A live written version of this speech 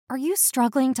Are you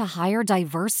struggling to hire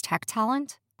diverse tech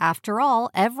talent? After all,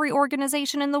 every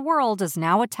organization in the world is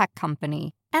now a tech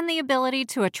company, and the ability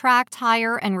to attract,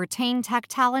 hire, and retain tech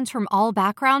talent from all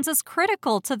backgrounds is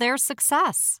critical to their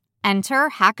success. Enter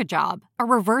Hackajob, a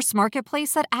reverse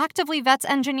marketplace that actively vets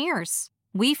engineers.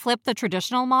 We flip the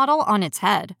traditional model on its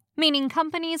head, meaning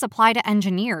companies apply to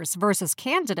engineers versus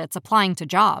candidates applying to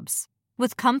jobs,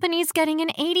 with companies getting an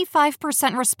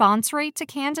 85% response rate to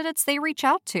candidates they reach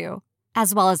out to,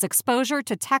 as well as exposure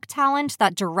to tech talent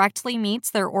that directly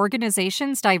meets their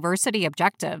organization's diversity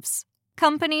objectives.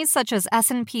 Companies such as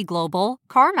S&P Global,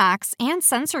 CarMax, and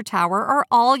Sensor Tower are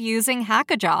all using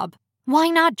Hackajob. Why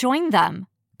not join them?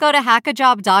 Go to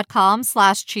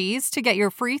hackajob.com/cheese to get your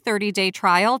free 30-day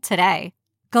trial today.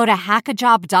 Go to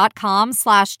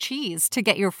hackajob.com/cheese to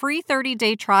get your free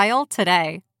 30-day trial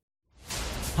today.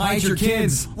 Hide your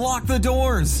kids. Lock the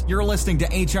doors. You're listening to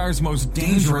HR's most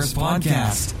dangerous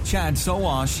podcast. Chad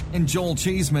Sowash and Joel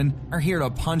Cheeseman are here to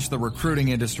punch the recruiting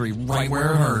industry right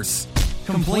where it hurts.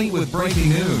 Complete with breaking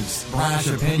news, brash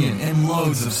opinion, and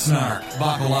loads of snark.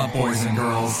 Buckle up, boys and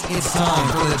girls. It's time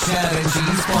for the Chad and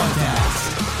Cheese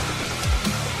Podcast.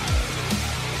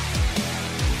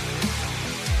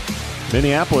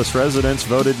 Minneapolis residents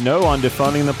voted no on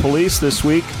defunding the police this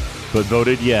week, but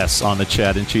voted yes on the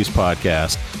Chad and Cheese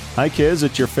Podcast. Hi, kids.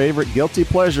 It's your favorite guilty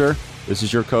pleasure. This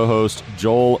is your co-host,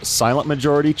 Joel Silent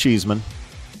Majority Cheeseman.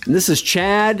 And this is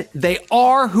Chad. They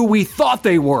are who we thought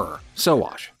they were.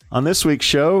 Sowash. On this week's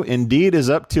show, Indeed is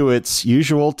up to its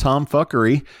usual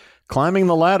tomfuckery, climbing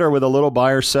the ladder with a little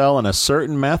buy or sell, and a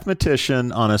certain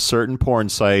mathematician on a certain porn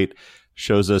site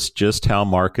shows us just how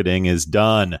marketing is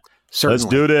done. Certainly. Let's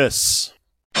do this.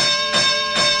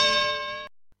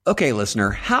 Okay,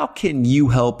 listener, how can you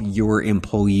help your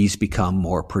employees become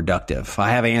more productive?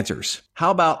 I have answers. How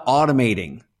about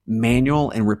automating manual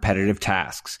and repetitive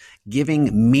tasks,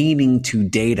 giving meaning to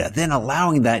data, then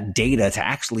allowing that data to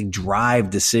actually drive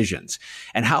decisions?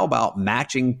 And how about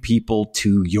matching people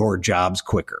to your jobs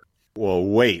quicker? Well,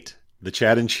 wait. The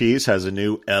Chad and Cheese has a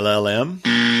new LLM?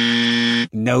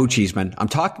 No, Cheeseman. I'm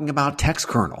talking about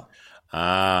TextKernel.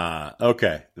 Ah,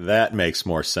 okay. That makes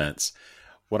more sense.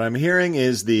 What I'm hearing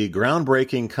is the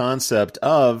groundbreaking concept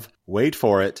of, wait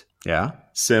for it, Yeah?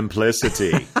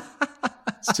 simplicity.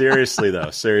 Seriously,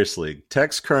 though, seriously.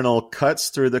 TextKernel cuts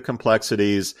through the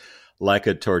complexities like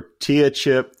a tortilla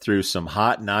chip through some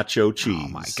hot nacho cheese. Oh,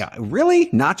 my God. Really?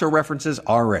 Nacho references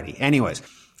already. Anyways,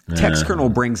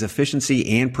 TextKernel brings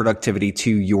efficiency and productivity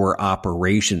to your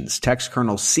operations.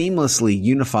 TextKernel seamlessly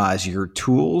unifies your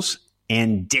tools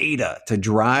and data to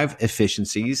drive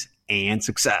efficiencies and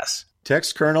success.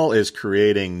 TextKernel is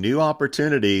creating new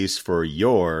opportunities for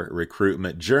your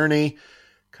recruitment journey,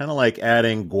 kind of like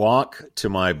adding guac to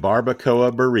my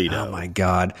barbacoa burrito. Oh, my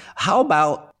God. How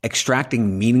about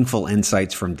extracting meaningful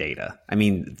insights from data? I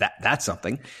mean, that's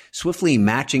something. Swiftly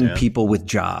matching people with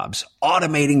jobs,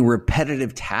 automating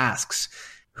repetitive tasks.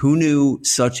 Who knew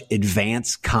such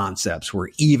advanced concepts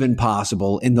were even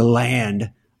possible in the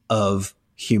land of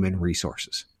human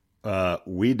resources?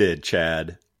 We did,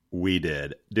 Chad. We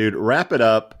did. Dude, wrap it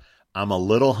up. I'm a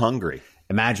little hungry.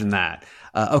 Imagine that.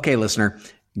 Okay, listener,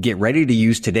 get ready to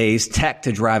use today's tech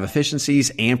to drive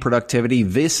efficiencies and productivity.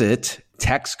 Visit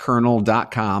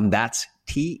textkernel.com. That's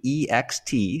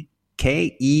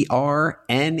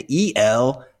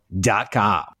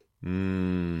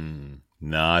TextKernel.com.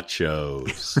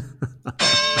 Nachos.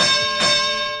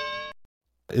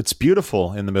 It's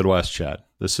beautiful in the Midwest, Chad.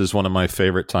 This is one of my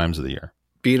favorite times of the year.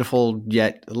 Beautiful,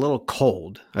 yet a little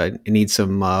cold. I need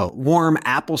some warm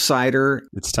apple cider.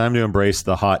 It's time to embrace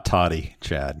the hot toddy,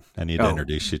 Chad. I need to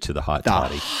introduce you to the hot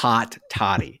toddy. Hot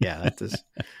toddy. Yeah,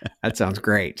 that sounds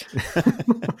great.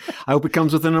 I hope it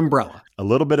comes with an umbrella. A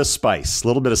little bit of spice, a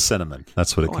little bit of cinnamon.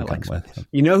 That's what it can come with.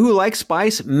 You know who likes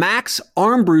spice? Max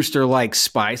Armbruster likes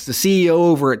spice, the CEO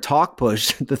over at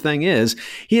TalkPush. The thing is,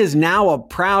 he is now a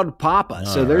proud papa,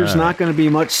 so there's not going to be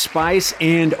much spice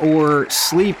and or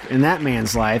sleep in that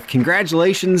man's life.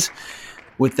 Congratulations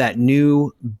with that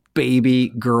new baby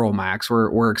girl, Max.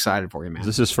 We're excited for you, man. Is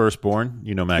this his firstborn?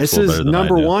 You know Max. This is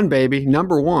number one, baby.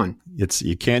 Number one.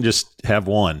 You can't just have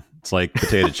one. It's like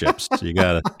potato chips. So you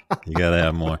gotta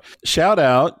have more. Shout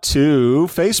out to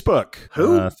Facebook.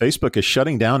 Who? Facebook is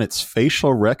shutting down its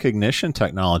facial recognition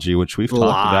technology, which we've talked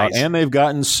about, and they've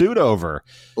gotten sued over.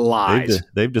 Lies.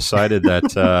 They've decided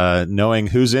that knowing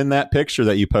who's in that picture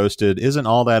that you posted isn't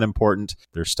all that important.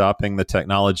 They're stopping the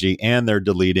technology and they're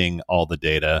deleting all the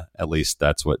data. At least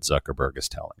that's what Zuckerberg is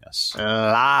telling us.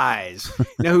 Lies.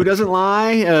 You know who doesn't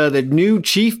lie? The new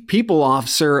chief people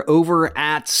officer over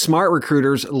at Smart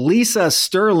Recruiters, Lisa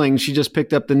Sterling, she just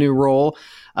picked up the new role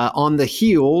on the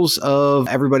heels of,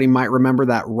 everybody might remember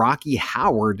that Rocky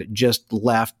Howard just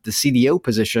left the CDO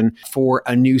position for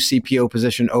a new CPO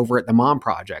position over at the Mom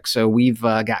Project. So we've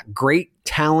got great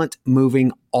talent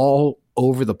moving all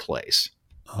over the place.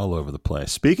 All over the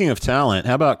place. Speaking of talent,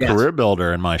 how about Career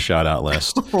Builder in my shout out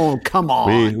list? Oh, come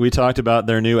on. We talked about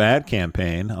their new ad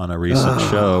campaign on a recent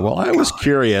show. Well, I was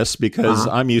curious because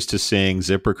I'm used to seeing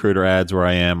ZipRecruiter ads where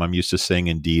I am. I'm used to seeing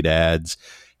Indeed ads.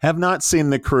 Have not seen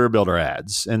the Career Builder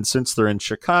ads. And since they're in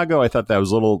Chicago, I thought that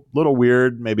was a little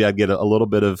weird. Maybe I'd get a little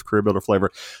bit of Career Builder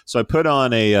flavor. So I put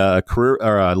on a career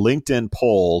or a LinkedIn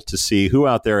poll to see who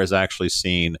out there has actually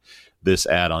seen this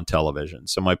ad on television.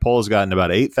 So my poll has gotten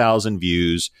about 8,000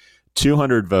 views,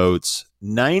 200 votes.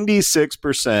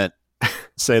 96%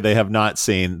 say they have not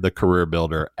seen the Career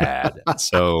Builder ad.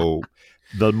 So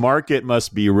the market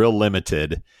must be real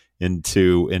limited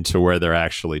into where they're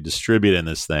actually distributing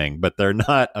this thing, but they're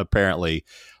not apparently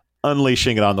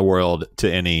unleashing it on the world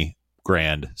to any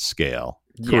grand scale.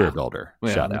 Career Builder.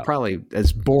 Shout out. Probably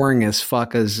as boring as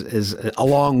fuck as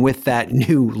along with that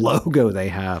new logo they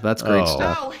have. That's great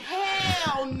stuff. Oh,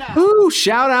 hell no. Ooh,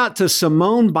 shout out to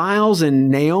Simone Biles and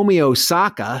Naomi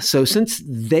Osaka. So since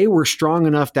they were strong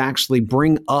enough to actually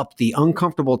bring up the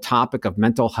uncomfortable topic of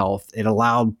mental health, it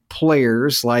allowed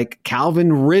players like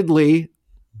Calvin Ridley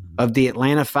of the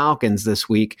Atlanta Falcons this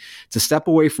week to step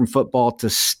away from football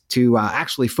to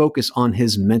actually focus on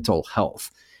his mental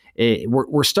health.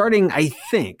 We're starting, I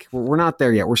think, we're not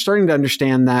there yet. We're starting to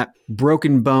understand that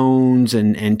broken bones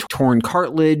and torn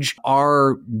cartilage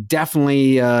are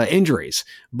definitely injuries,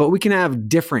 but we can have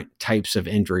different types of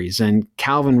injuries. And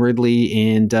Calvin Ridley,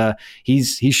 and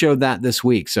he showed that this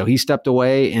week. So he stepped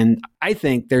away, and I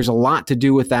think there's a lot to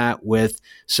do with that with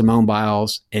Simone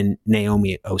Biles and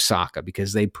Naomi Osaka,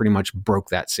 because they pretty much broke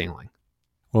that ceiling.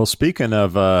 Well, speaking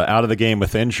of out of the game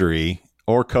with injury,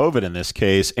 or COVID in this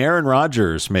case, Aaron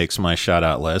Rodgers makes my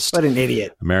shout-out list. What an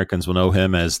idiot. Americans will know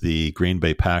him as the Green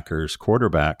Bay Packers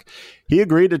quarterback. He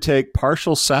agreed to take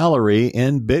partial salary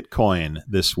in Bitcoin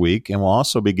this week and will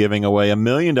also be giving away $1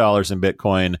 million in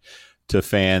Bitcoin to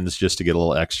fans just to get a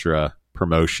little extra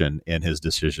promotion in his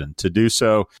decision to do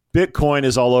so. Bitcoin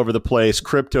is all over the place.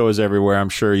 Crypto is everywhere. I'm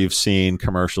sure you've seen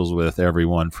commercials with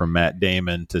everyone from Matt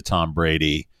Damon to Tom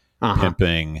Brady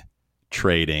pimping,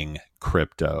 trading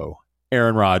crypto.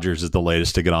 Aaron Rodgers is the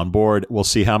latest to get on board. We'll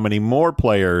see how many more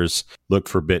players look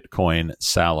for Bitcoin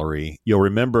salary. You'll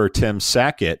remember Tim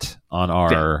Sackett on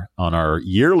our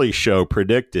yearly show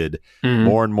predicted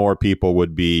more and more people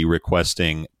would be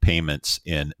requesting payments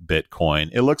in Bitcoin.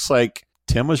 It looks like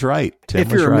Tim was right.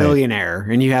 If you're a millionaire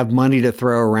and you have money to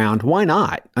throw around, why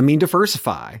not? I mean,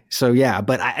 diversify. So yeah,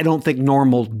 but I don't think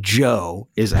normal Joe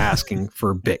is asking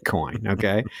for Bitcoin.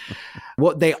 Okay.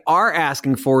 What they are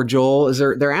asking for, Joel, is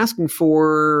they're asking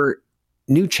for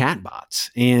new chatbots,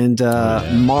 and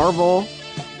Marvel.ai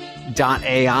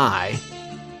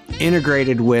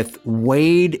integrated with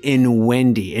Wade and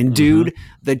Wendy. And dude,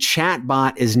 the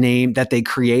chatbot is named that they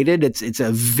created. It's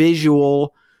a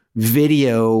visual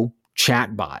video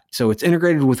chatbot. So it's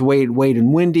integrated with Wade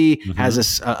and Wendy, has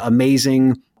this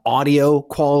amazing audio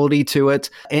quality to it.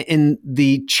 And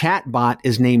the chatbot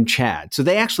is named Chad. So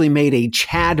they actually made a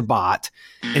Chadbot,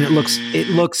 and it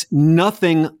looks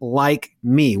nothing like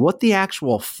me. What the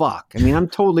actual fuck? I mean, I'm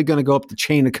totally going to go up the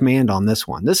chain of command on this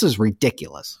one. This is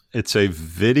ridiculous. It's a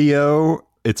visual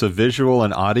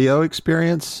and audio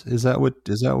experience. Is that what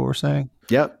we're saying?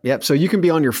 Yep. So you can be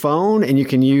on your phone and you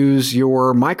can use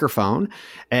your microphone.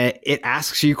 It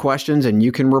asks you questions and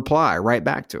you can reply right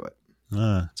back to it.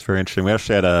 It's very interesting. We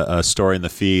actually had a story in the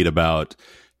feed about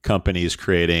companies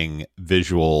creating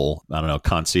visual,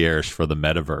 concierge for the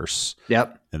metaverse.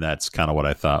 Yep. And that's kind of what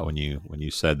I thought when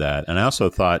you said that. And I also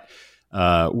thought,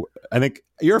 I think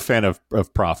you're a fan of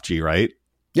Prof G, right?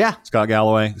 Yeah. Scott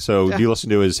Galloway. So do you listen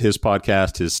to his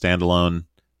podcast, his standalone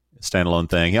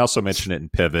thing? He also mentioned it in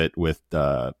Pivot with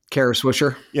Kara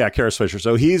Swisher. Yeah, Kara Swisher.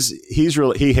 So he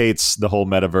hates the whole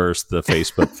metaverse, the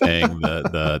Facebook thing,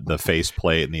 the face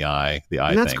plate and the eye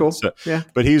thing. That's cool. So, yeah.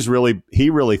 But he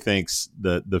really thinks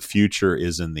the future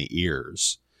is in the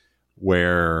ears,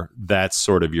 where that's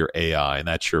sort of your AI and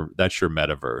that's your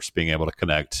metaverse, being able to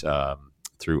connect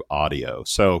through audio.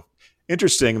 So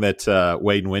interesting that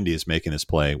Wade and Wendy is making this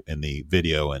play in the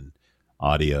video and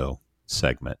audio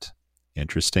segment.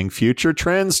 Interesting future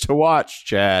trends to watch,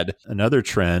 Chad. Another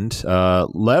trend,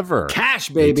 Lever. Cash,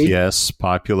 baby. Yes,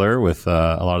 popular with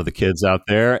a lot of the kids out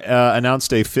there.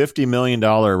 Announced a $50 million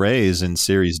raise in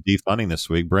Series D funding this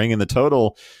week, bringing the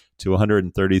total to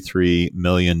 $133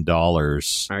 million.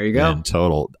 There you go. In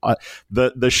total.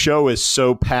 The show is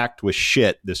so packed with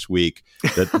shit this week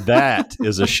that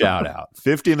is a shout out.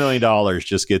 $50 million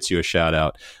just gets you a shout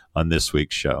out on this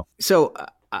week's show. So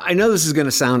I know this is going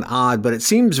to sound odd, but it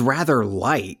seems rather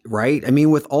light, right? I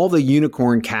mean, with all the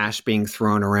unicorn cash being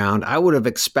thrown around, I would have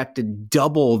expected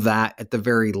double that at the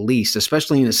very least,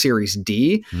 especially in a Series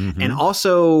D. Mm-hmm. And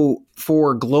also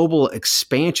for global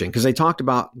expansion, because they talked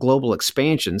about global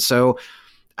expansion. So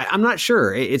I'm not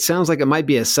sure. It sounds like it might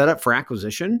be a setup for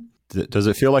acquisition. Does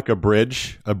it feel like a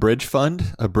bridge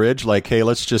fund, like, hey,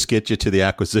 let's just get you to the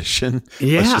acquisition.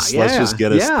 Yeah. Let's just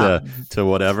get us to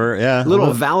whatever. Yeah. A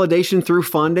little validation through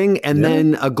funding and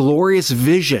then a glorious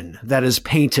vision that is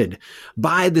painted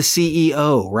by the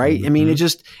CEO, right? Mm-hmm. I mean,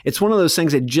 it's one of those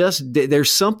things that there's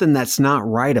something that's not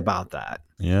right about that.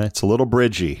 Yeah. It's a little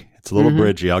bridgy.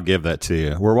 Bridgy. I'll give that to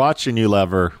you. We're watching you,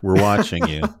 Lever. We're watching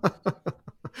you.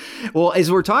 Well,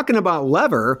 as we're talking about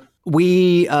Lever,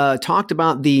 we talked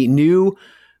about the new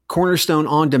Cornerstone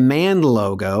On Demand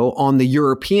logo on the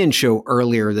European show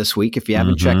earlier this week. If you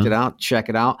haven't checked it out, check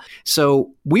it out.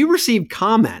 So we received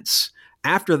comments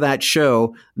after that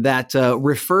show that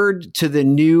referred to the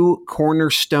new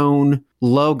Cornerstone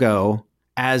logo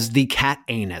as the cat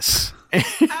anus.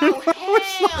 Oh,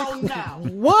 hell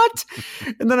no. What?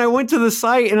 And then I went to the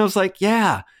site and I was like,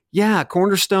 yeah,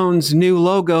 Cornerstone's new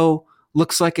logo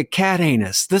looks like a cat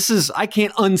anus. I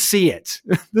can't unsee it.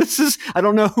 I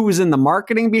don't know who was in the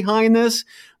marketing behind this,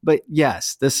 but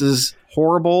yes, this is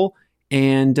horrible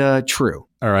and true.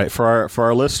 All right. For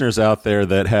our listeners out there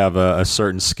that have a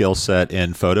certain skill set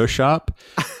in Photoshop,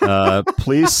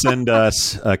 please send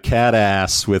us a cat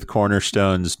ass with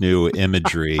Cornerstone's new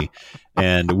imagery,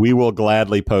 and we will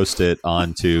gladly post it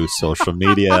onto social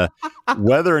media.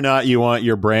 Whether or not you want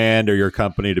your brand or your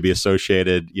company to be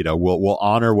associated, we'll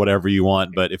honor whatever you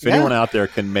want. But if anyone out there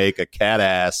can make a cat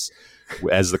ass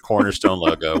as the Cornerstone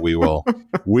logo, we will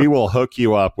hook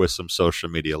you up with some social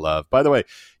media love. By the way,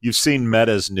 you've seen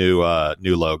Meta's new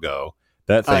logo.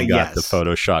 That thing got the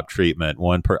Photoshop treatment.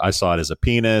 I saw it as a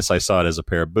penis. I saw it as a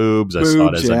pair of boobs. I saw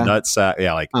it as a nutsack.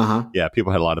 Yeah,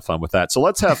 people had a lot of fun with that. So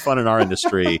let's have fun in our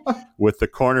industry with the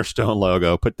Cornerstone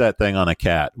logo. Put that thing on a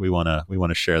cat. We want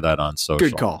to share that on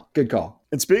social. Good call.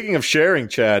 And speaking of sharing,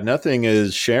 Chad, nothing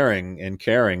is sharing and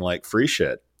caring like free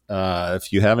shit.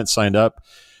 If you haven't signed up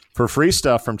for free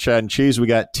stuff from Chad and Cheese, we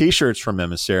got T-shirts from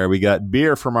Emissary. We got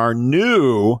beer from our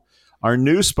new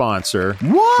sponsor,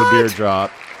 the Beer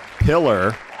Drop,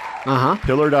 Pillar.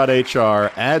 Pillar.hr.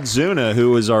 Adzuna,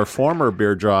 who is our former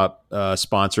Beer Drop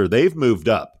sponsor, they've moved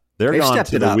up. They've gone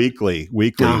to the weekly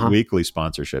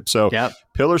sponsorship. So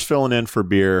Pillar's filling in for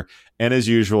beer, and as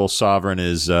usual, Sovereign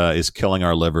is killing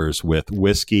our livers with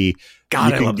whiskey.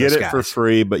 God, you can get it for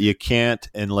free, but you can't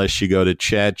unless you go to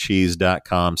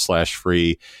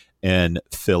chadcheese.com/free and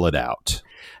fill it out.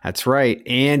 That's right.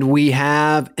 And we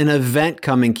have an event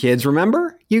coming, kids.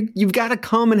 Remember, you've got to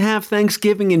come and have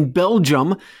Thanksgiving in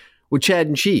Belgium with Chad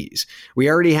and Cheese. We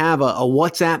already have a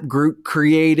WhatsApp group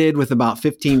created with about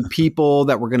 15 people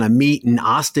that we're going to meet in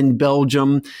Austin,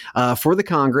 Belgium for the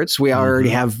Congress. We already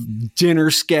have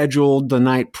dinner scheduled the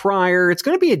night prior. It's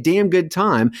going to be a damn good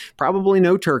time. Probably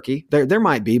no turkey. There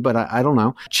might be, but I don't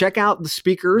know. Check out the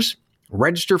speakers.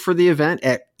 Register for the event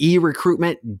at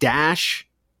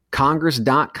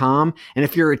erecruitment-congress.com. And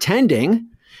if you're attending,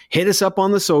 hit us up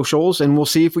on the socials and we'll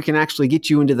see if we can actually get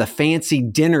you into the fancy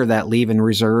dinner that Levin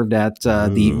reserved at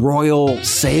the Royal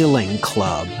Sailing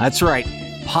Club. That's right.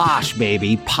 Posh,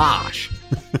 baby. Posh.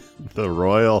 The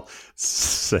Royal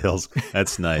Sales.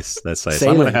 That's nice. That's nice.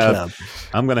 I'm going to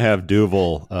have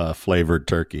Duvel flavored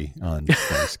turkey on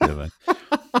Thanksgiving.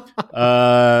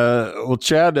 Well,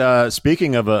 Chad,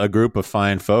 speaking of a group of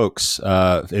fine folks,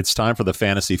 it's time for the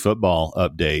fantasy football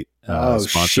update,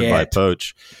 sponsored by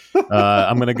Poach.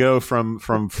 I'm going to go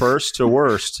from first to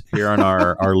worst here on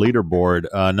our leaderboard.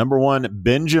 Number one,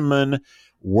 Benjamin,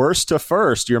 worst to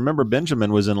first. You remember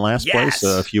Benjamin was in last place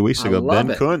a few weeks ago.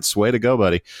 Ben Kuntz, way to go,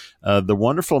 buddy. The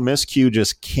wonderful Miss Q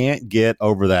just can't get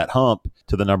over that hump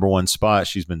to the number one spot.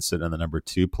 She's been sitting in the number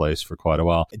two place for quite a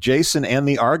while. Jason and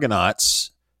the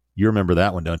Argonauts. You remember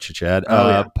that one, don't you, Chad?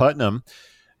 Putnam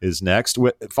is next,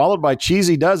 followed by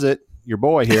Cheesy Does It, your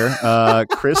boy here.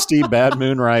 Christy, Bad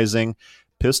Moon Rising,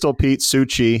 Pistol Pete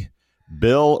Suchi,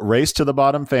 Bill, Race to the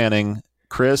Bottom Fanning,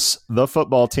 Chris, The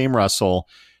Football Team Russell,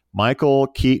 Michael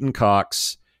Keaton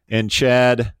Cox, and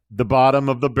Chad, the bottom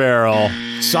of the barrel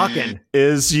sucking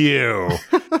is you.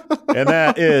 And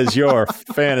that is your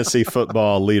fantasy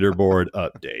football leaderboard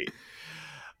update.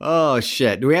 Oh,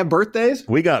 shit. Do we have birthdays?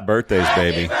 We got birthdays,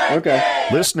 baby. Okay.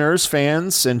 Listeners,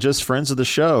 fans, and just friends of the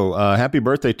show. Happy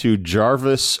birthday to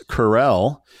Jarvis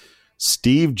Carell,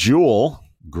 Steve Jewell,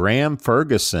 Graham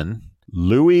Ferguson,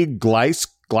 Louis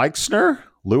Gleixner?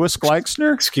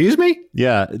 Excuse me?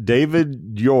 Yeah,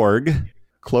 David Jorg,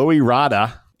 Chloe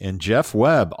Rada, and Jeff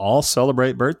Webb all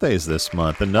celebrate birthdays this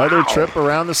month. Another trip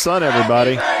around the sun,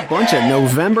 everybody. A bunch of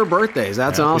November birthdays.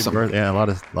 That's Happy awesome. Yeah,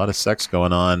 a lot of sex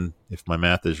going on. If my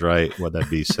math is right, would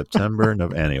that be September? No.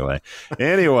 Anyway.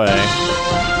 Topics!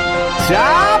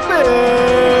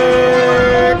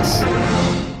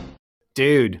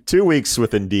 Dude. 2 weeks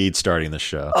with Indeed starting the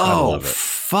show. I love it.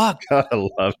 Fuck. I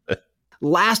love it.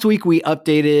 Last week, we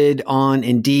updated on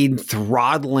Indeed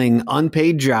throttling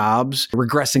unpaid jobs,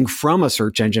 regressing from a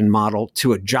search engine model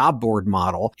to a job board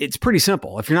model. It's pretty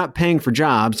simple. If you're not paying for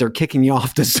jobs, they're kicking you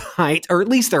off the site, or at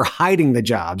least they're hiding the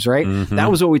jobs, right? Mm-hmm. That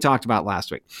was what we talked about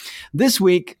last week. This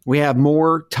week, we have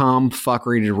more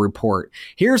tomfuckery to report.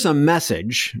 Here's a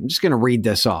message. I'm just going to read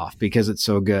this off because it's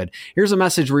so good. Here's a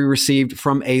message we received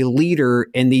from a leader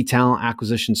in the talent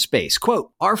acquisition space.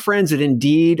 Quote, our friends at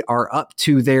Indeed are up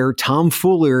to their tomfoolery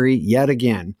yet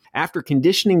again. After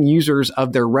conditioning users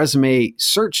of their resume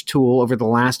search tool over the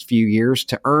last few years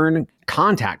to earn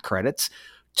contact credits,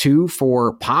 2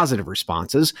 for positive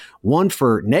responses, 1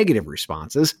 for negative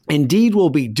responses, Indeed will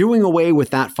be doing away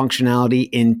with that functionality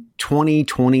in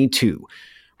 2022.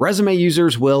 Resume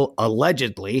users will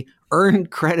allegedly earn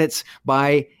credits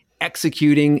by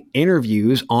executing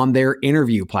interviews on their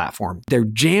interview platform. They're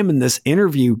jamming this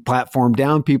interview platform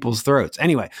down people's throats.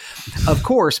 Anyway, of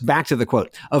course, back to the quote.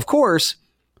 Of course,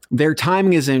 their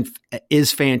timing is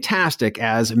fantastic,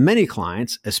 as many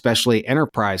clients, especially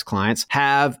enterprise clients,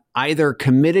 have either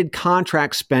committed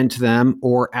contract spend to them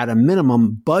or at a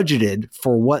minimum budgeted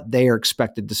for what they are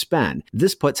expected to spend.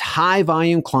 This puts high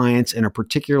volume clients in a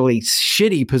particularly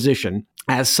shitty position,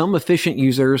 as some efficient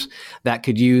users that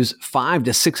could use 500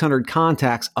 to 600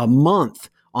 contacts a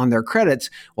month on their credits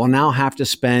will now have to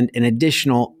spend an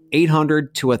additional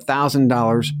 $800 to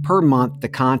 $1,000 per month to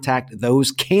contact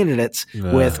those candidates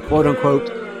with quote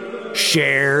unquote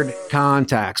shared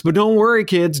contacts. But don't worry,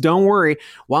 kids, don't worry.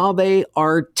 While they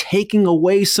are taking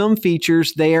away some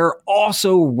features, they are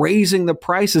also raising the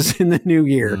prices in the new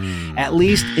year. At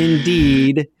least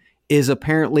Indeed is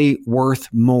apparently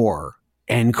worth more.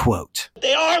 End quote.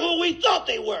 They are who we thought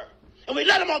they were, and we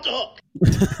let them off the hook.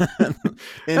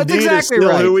 Indeed, exactly is still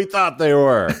right. who we thought they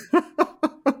were.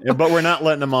 Yeah, but we're not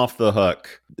letting them off the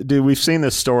hook. Dude, we've seen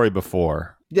this story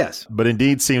before. Yes. But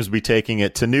Indeed seems to be taking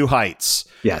it to new heights.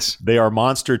 Yes. They are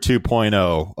Monster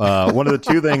 2.0. One of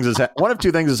two things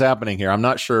is happening here. I'm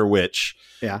not sure which.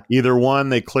 Yeah. Either one,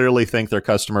 they clearly think their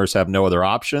customers have no other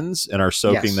options and are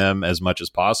soaking Yes. them as much as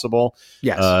possible.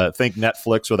 Yes. Think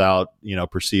Netflix without,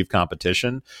 perceived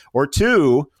competition. Or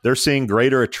two, they're seeing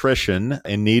greater attrition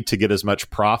and need to get as much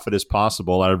profit as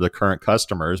possible out of their current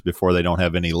customers before they don't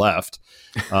have any left.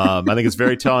 I think it's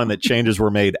very telling that changes were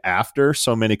made after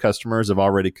so many customers have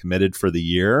already committed for the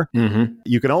year. Mm-hmm.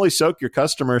 You can only soak your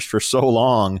customers for so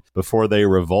long before they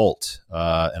revolt.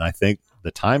 And I think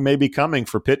the time may be coming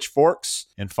for pitchforks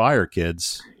and fire,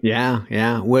 kids. Yeah,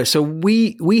 yeah. Well, so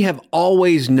we have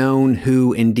always known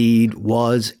who Indeed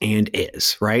was and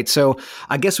is, right? So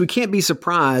I guess we can't be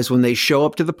surprised when they show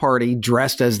up to the party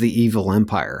dressed as the evil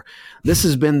empire. This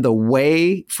has been the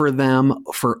way for them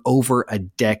for over a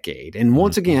decade. And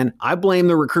once again, I blame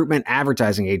the recruitment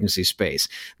advertising agency space.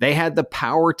 They had the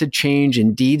power to change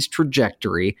Indeed's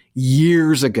trajectory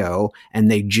years ago,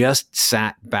 and they just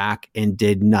sat back and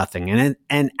did nothing.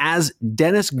 And as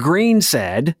Dennis Green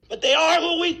said, But they are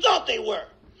who we thought they were,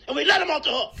 and we let them off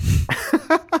the hook.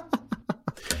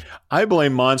 I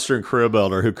blame Monster and Career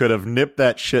Builder, who could have nipped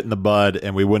that shit in the bud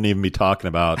and we wouldn't even be talking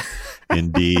about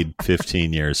Indeed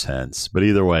 15 years hence. But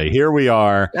either way, here we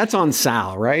are. that's on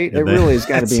Sal, right? It really has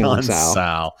got to be It's on Sal.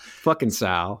 Sal. Fucking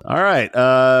Sal. All right.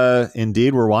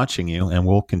 Indeed, we're watching you, and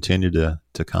we'll continue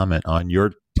to comment on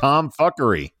your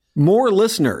tomfuckery. More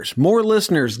listeners,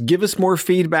 give us more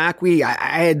feedback. I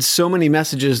had so many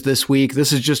messages this week.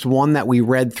 This is just one that we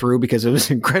read through because it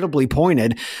was incredibly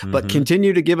pointed, but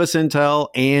continue to give us intel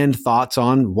and thoughts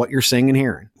on what you're seeing and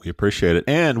hearing. We appreciate it.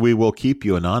 And we will keep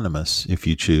you anonymous if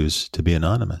you choose to be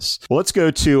anonymous. Well, let's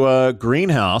go to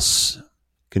Greenhouse,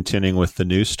 continuing with the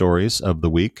news stories of the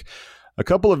week. A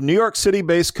couple of New York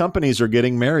City-based companies are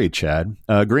getting married, Chad.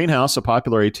 Greenhouse, a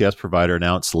popular ATS provider,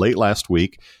 announced late last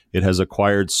week it has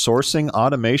acquired sourcing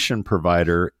automation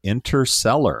provider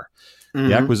Interseller.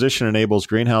 The acquisition enables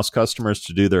Greenhouse customers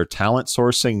to do their talent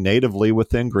sourcing natively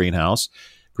within Greenhouse.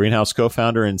 Greenhouse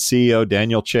co-founder and CEO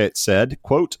Daniel Chait said,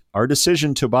 quote, "Our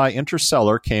decision to buy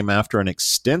Interstellar came after an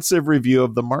extensive review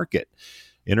of the market.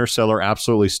 Interstellar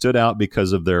absolutely stood out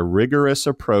because of their rigorous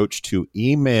approach to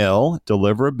email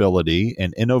deliverability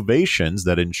and innovations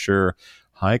that ensure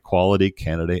high-quality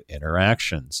candidate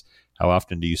interactions." How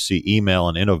often do you see email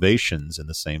and innovations in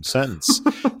the same sentence?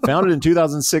 Founded in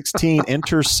 2016,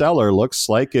 Interstellar looks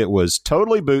like it was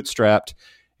totally bootstrapped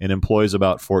and employs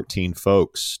about 14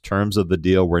 folks. Terms of the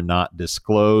deal were not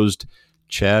disclosed.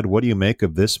 Chad, what do you make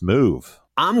of this move?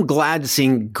 I'm glad to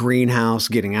see Greenhouse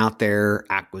getting out there,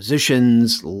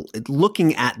 acquisitions,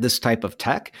 looking at this type of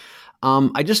tech.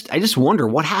 I just wonder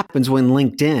what happens when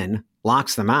LinkedIn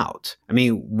locks them out. I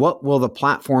mean, what will the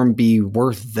platform be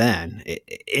worth then?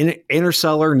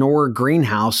 Interstellar nor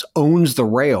Greenhouse owns the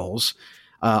rails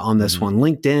on this one.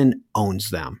 LinkedIn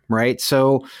owns them, right?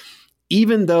 So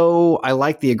even though I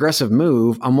like the aggressive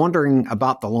move, I'm wondering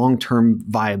about the long-term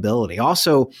viability.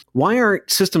 Also, why aren't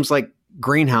systems like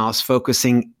Greenhouse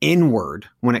focusing inward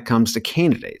when it comes to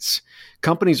candidates?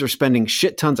 Companies are spending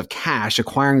shit tons of cash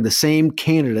acquiring the same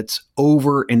candidates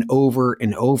over and over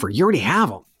and over. You already have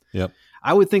them. Yep.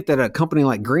 I would think that a company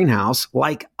like Greenhouse,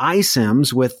 like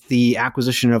iCIMS with the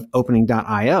acquisition of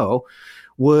Opening.io,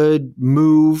 would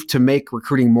move to make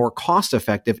recruiting more cost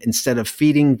effective instead of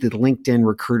feeding the LinkedIn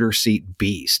recruiter seat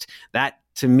beast. That,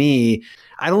 to me,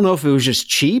 I don't know if it was just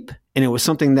cheap and it was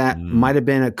something that might have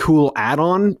been a cool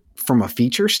add-on from a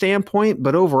feature standpoint,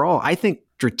 but overall, I think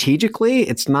strategically,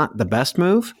 it's not the best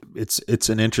move. It's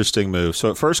an interesting move. So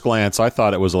at first glance, I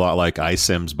thought it was a lot like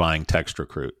iCIMS buying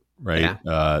TextRecruit, right?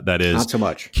 Yeah. That is, not so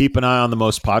much. Keep an eye on the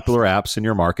most popular apps in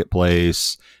your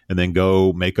marketplace and then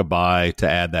go make a buy to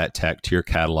add that tech to your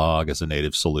catalog as a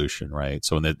native solution, right?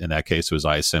 So in that case, it was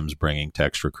iCIMS bringing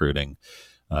text recruiting,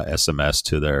 SMS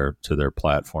to their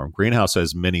platform. Greenhouse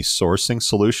has many sourcing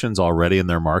solutions already in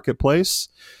their marketplace.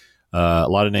 A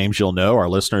lot of names you'll know, our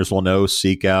listeners will know: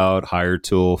 Seekout,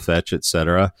 HireTool, Fetch,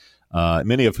 etc.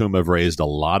 Many of whom have raised a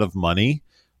lot of money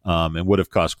and would have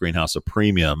cost Greenhouse a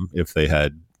premium if they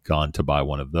had gone to buy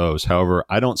one of those. However,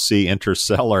 I don't see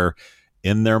Interstellar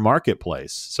in their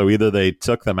marketplace. So either they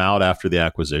took them out after the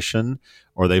acquisition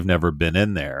or they've never been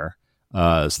in there.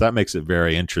 So that makes it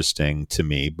very interesting to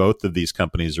me. Both of these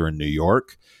companies are in New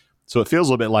York. So it feels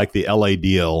a little bit like the LA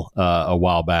deal a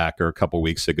while back or a couple of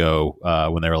weeks ago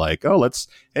when they were like,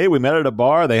 hey, we met at a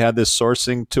bar. They had this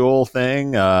sourcing tool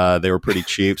thing. They were pretty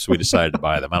cheap, so we decided to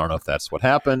buy them. I don't know if that's what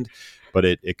happened, but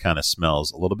it kind of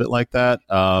smells a little bit like that.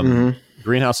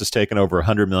 Greenhouse has taken over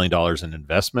 $100 million in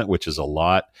investment, which is a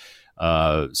lot.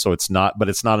 So it's not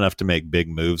enough to make big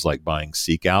moves like buying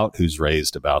Seekout, who's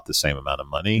raised about the same amount of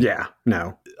money. Yeah,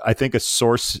 no. I think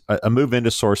a move into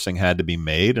sourcing had to be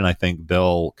made, and I think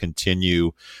they'll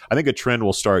continue. I think a trend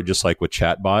will start just like with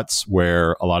chatbots,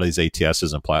 where a lot of these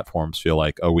ATSs and platforms feel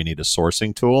like, we need a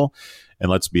sourcing tool. And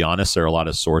let's be honest, there are a lot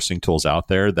of sourcing tools out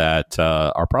there that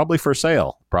are probably for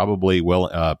sale, probably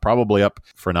up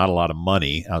for not a lot of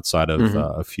money outside of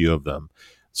a few of them.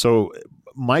 So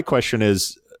my question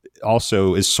is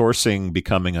also, is sourcing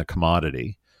becoming a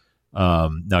commodity?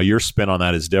 Now, your spin on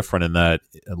that is different in that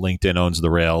LinkedIn owns the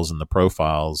rails and the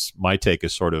profiles. My take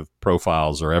is sort of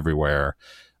profiles are everywhere,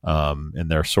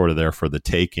 and they're sort of there for the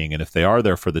taking. And if they are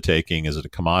there for the taking, is it a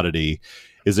commodity?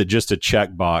 Is it just a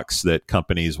checkbox that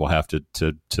companies will have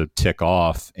to tick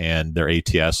off, and their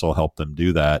ATS will help them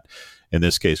do that? In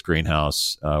this case,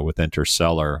 Greenhouse with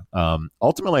Interstellar.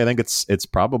 Ultimately, I think it's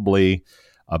probably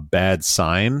a bad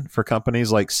sign for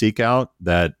companies like Seekout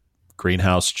that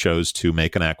Greenhouse chose to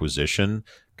make an acquisition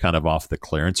kind of off the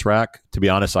clearance rack. To be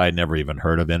honest, I had never even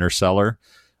heard of Interstellar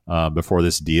before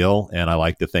this deal, and I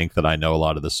like to think that I know a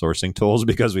lot of the sourcing tools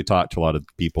because we talked to a lot of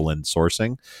people in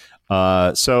sourcing.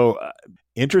 So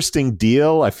interesting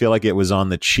deal. I feel like it was on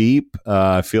the cheap.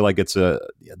 I feel like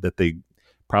that they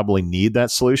probably need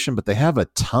that solution, but they have a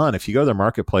ton. If you go to their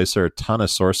marketplace, there are a ton of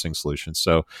sourcing solutions.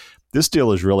 So this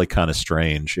deal is really kind of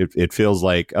strange. It feels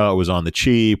like, it was on the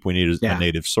cheap. We needed a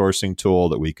native sourcing tool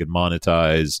that we could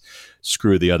monetize,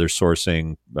 screw the other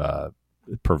sourcing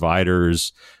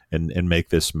providers, and make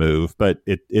this move. But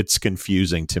it's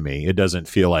confusing to me. It doesn't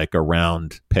feel like a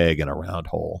round peg in a round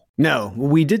hole. No,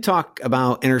 we did talk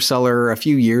about Interstellar a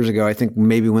few years ago, I think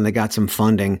maybe when they got some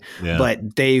funding, but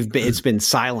it's been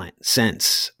silent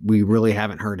since. We really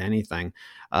haven't heard anything.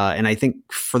 And I think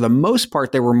for the most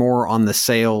part, they were more on the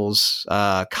sales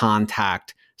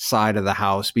contact side of the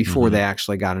house before they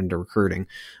actually got into recruiting.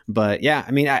 But yeah,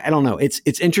 I mean, I don't know. It's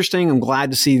interesting. I'm glad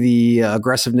to see the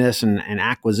aggressiveness and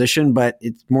acquisition, but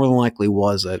it more than likely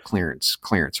was a clearance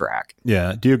rack.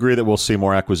 Yeah. Do you agree that we'll see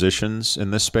more acquisitions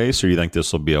in this space, or do you think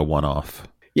this will be a one-off?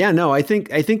 Yeah, no, I think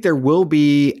there will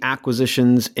be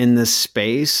acquisitions in this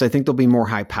space. I think they'll be more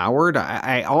high powered.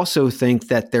 I also think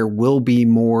that there will be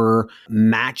more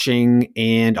matching,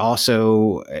 and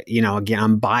also, again,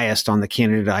 I'm biased on the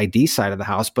candidate ID side of the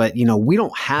house, but we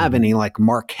don't have any like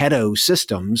Marketo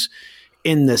systems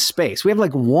in this space. We have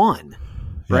like one.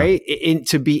 Right. And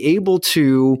to be able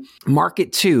to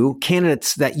market to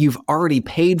candidates that you've already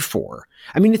paid for.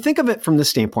 I mean, think of it from this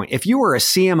standpoint. If you were a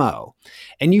CMO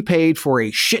and you paid for a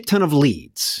shit ton of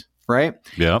leads, right?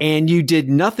 Yeah. And you did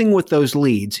nothing with those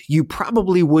leads, you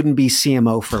probably wouldn't be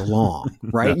CMO for long,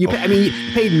 right? You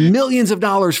paid millions of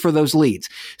dollars for those leads.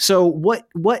 So what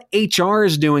HR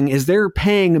is doing is they're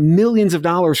paying millions of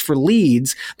dollars for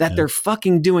leads that they're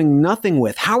fucking doing nothing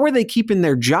with. How are they keeping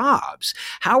their jobs?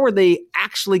 How are they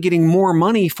actually getting more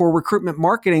money for recruitment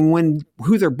marketing when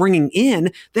who they're bringing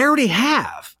in, they already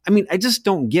have? I mean, I just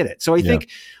don't get it. So I think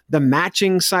the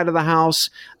matching side of the house,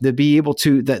 the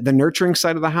nurturing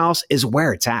side of the house is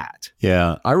where it's at.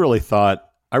 Yeah. I really thought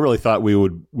we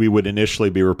would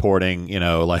initially be reporting,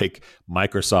 like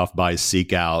Microsoft buys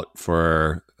Seek Out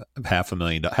for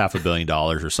 $500 million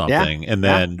or something.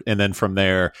 Yeah. And then from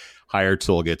there,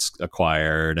 HireTool gets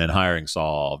acquired and Hiring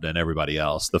Solved and everybody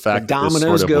else. The fact that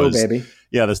dominoes go, baby.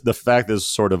 Yeah, the fact is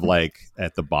sort of like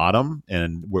at the bottom,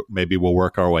 and maybe we'll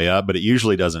work our way up, but it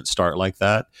usually doesn't start like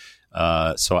that.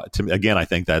 So again, I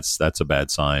think that's a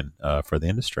bad sign for the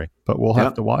industry, but we'll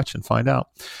have to watch and find out.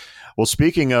 Well,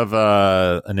 speaking of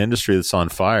an industry that's on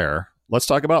fire, let's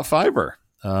talk about Fiverr.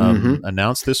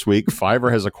 Announced this week,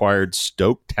 Fiverr has acquired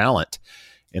Stoke Talent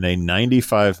in a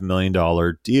 $95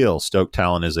 million deal. Stoke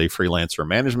Talent is a freelancer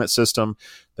management system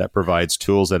that provides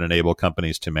tools that enable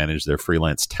companies to manage their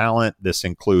freelance talent. This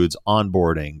includes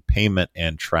onboarding, payment,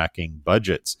 and tracking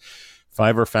budgets.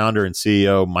 Fiverr founder and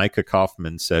CEO Micah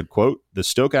Kaufman said, quote, "The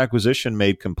Stoke acquisition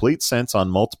made complete sense on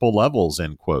multiple levels,"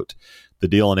 end quote. The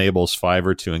deal enables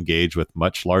Fiverr to engage with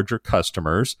much larger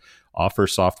customers, offer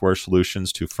software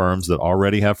solutions to firms that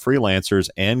already have freelancers,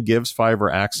 and gives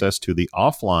Fiverr access to the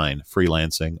offline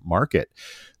freelancing market.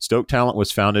 Stoke Talent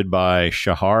was founded by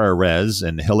Shahar Erez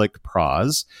and Hilik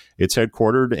Praz. It's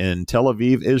headquartered in Tel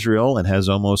Aviv, Israel, and has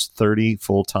almost 30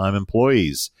 full-time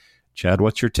employees. Chad,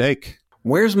 what's your take?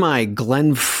 Where's my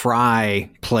Glenn Fry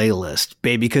playlist,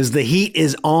 baby? Because the heat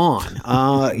is on.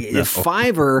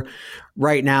 Fiverr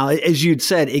right now, as you'd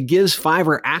said, it gives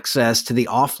Fiverr access to the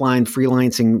offline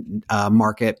freelancing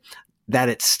market that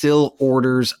it's still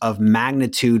orders of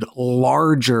magnitude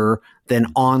larger than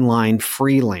online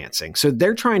freelancing. So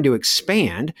they're trying to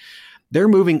expand. They're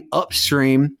moving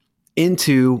upstream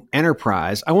into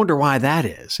enterprise. I wonder why that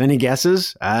is. Any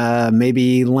guesses?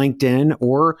 Maybe LinkedIn,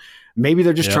 or maybe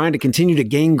they're just trying to continue to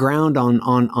gain ground on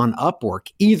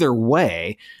Upwork. Either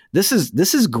way, this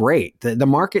is great. The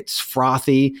market's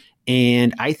frothy,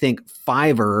 and I think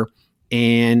Fiverr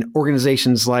and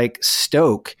organizations like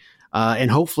Stoke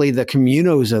and hopefully the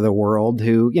Communos of the world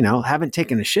who haven't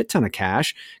taken a shit ton of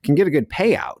cash can get a good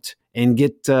payout and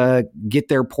get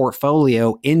their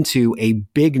portfolio into a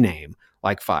big name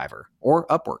like Fiverr or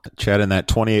Upwork. Chad, in that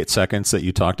 28 seconds that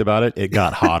you talked about it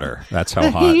got hotter. That's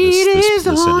how hot this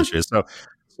industry is. So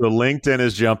LinkedIn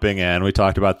is jumping in. We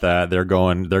talked about that. They're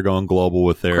going global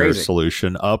with their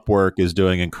solution. Upwork is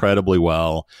doing incredibly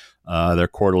well. Their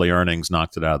quarterly earnings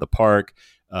knocked it out of the park.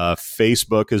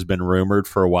 Facebook has been rumored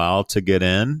for a while to get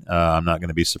in. I'm not going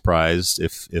to be surprised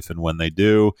if and when they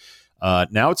do.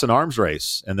 Now it's an arms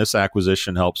race, and this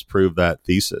acquisition helps prove that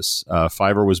thesis.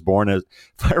 Fiverr was born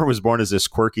as this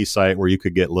quirky site where you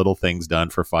could get little things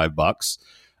done for $5.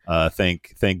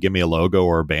 Think give me a logo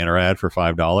or a banner ad for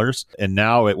 $5. And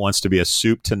now it wants to be a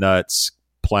soup to nuts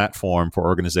platform for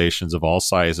organizations of all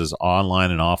sizes,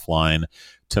 online and offline,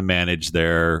 to manage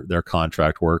their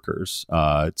contract workers.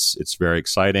 It's very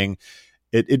exciting.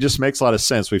 It just makes a lot of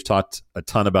sense. We've talked a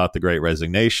ton about the Great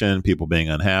Resignation, people being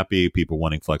unhappy, people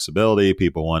wanting flexibility,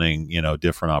 people wanting,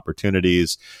 different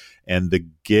opportunities. And the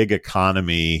gig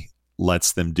economy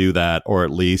lets them do that, or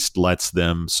at least lets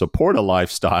them support a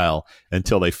lifestyle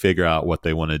until they figure out what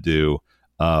they want to do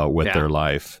with their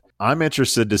life. I'm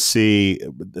interested to see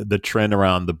the trend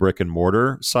around the brick and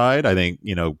mortar side. I think,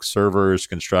 servers,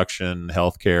 construction,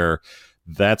 healthcare,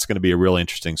 that's going to be a really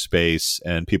interesting space.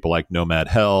 And people like Nomad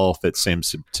Health, it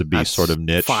seems to be sort of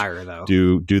niche. Fire, though.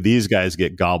 Do these guys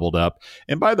get gobbled up?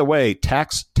 And by the way,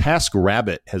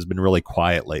 TaskRabbit has been really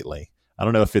quiet lately. I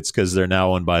don't know if it's because they're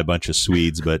now owned by a bunch of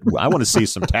Swedes, but I want to see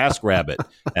some TaskRabbit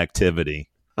activity.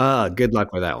 Good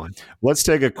luck with that one. Let's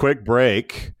take a quick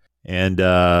break. And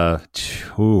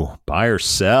buy or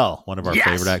sell, one of our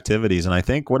favorite activities. And I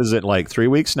think, what is it, like 3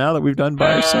 weeks now that we've done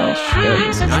buy or sell?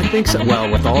 Shit. I think so.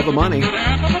 Well, with all the money.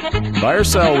 Buy or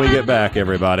sell, we get back,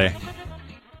 everybody.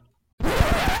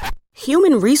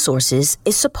 Human resources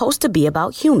is supposed to be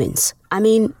about humans. I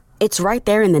mean, it's right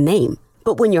there in the name.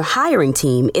 But when your hiring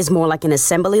team is more like an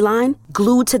assembly line,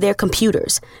 glued to their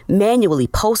computers, manually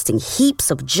posting heaps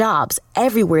of jobs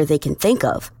everywhere they can think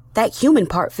of, that human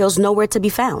part feels nowhere to be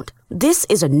found. This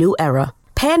is a new era.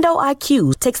 Pando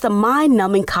IQ takes the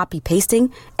mind-numbing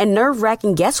copy-pasting and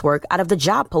nerve-wracking guesswork out of the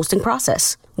job posting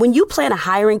process. When you plan a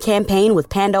hiring campaign with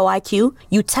Pando IQ,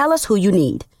 you tell us who you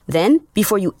need. Then,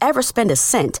 before you ever spend a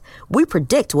cent, we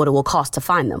predict what it will cost to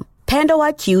find them. Pando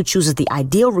IQ chooses the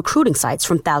ideal recruiting sites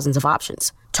from thousands of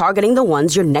options, targeting the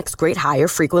ones your next great hire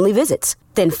frequently visits,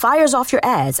 then fires off your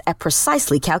ads at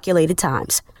precisely calculated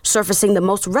times, surfacing the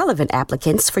most relevant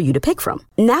applicants for you to pick from.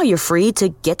 Now you're free to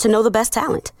get to know the best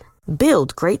talent,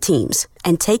 build great teams,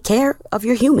 and take care of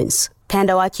your humans.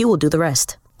 Pando IQ will do the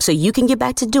rest, so you can get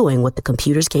back to doing what the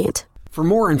computers can't. For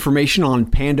more information on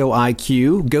Pando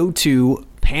IQ, go to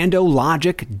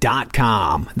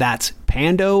pandologic.com. That's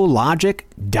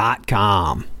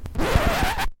pandologic.com.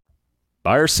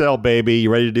 Buy or sell, baby.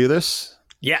 You ready to do this?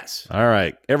 Yes. All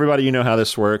right. Everybody, you know how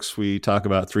this works. We talk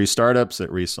about 3 startups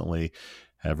that recently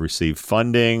have received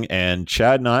funding, and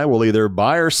Chad and I will either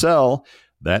buy or sell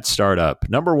that startup.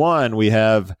 Number 1, we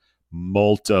have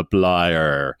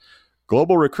Multiplier.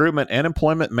 Global recruitment and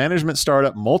employment management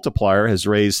startup Multiplier has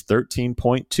raised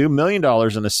 $13.2 million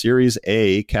in a Series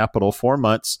A capital 4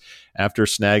 months after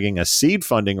snagging a seed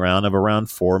funding round of around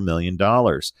 $4 million.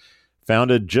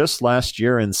 Founded just last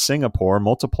year in Singapore,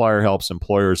 Multiplier helps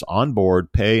employers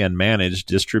onboard, pay, and manage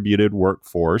distributed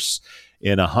workforce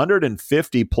in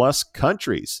 150 plus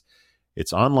countries.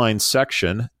 Its online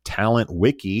section, Talent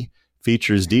Wiki,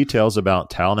 features details about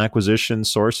talent acquisition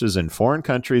sources in foreign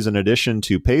countries in addition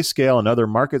to pay scale and other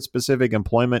market-specific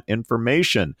employment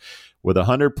information. With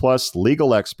 100-plus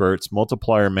legal experts,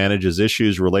 Multiplier manages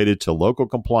issues related to local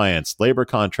compliance, labor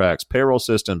contracts, payroll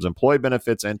systems, employee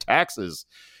benefits, and taxes.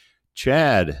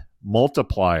 Chad,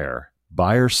 Multiplier,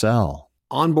 buy or sell?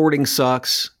 Onboarding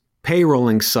sucks.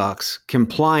 Payrolling sucks.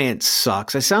 Compliance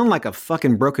sucks. I sound like a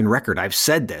fucking broken record. I've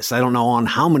said this. I don't know on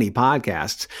how many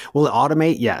podcasts. Will it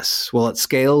automate? Yes. Will it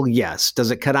scale? Yes.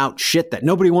 Does it cut out shit that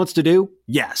nobody wants to do?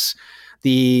 Yes.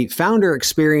 The founder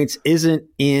experience isn't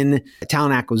in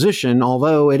talent acquisition,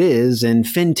 although it is in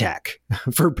fintech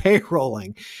for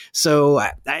payrolling. So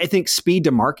I think speed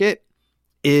to market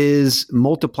is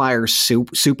Multiplier's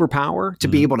superpower to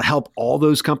be able to help all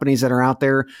those companies that are out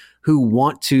there who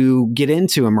want to get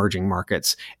into emerging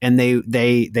markets, and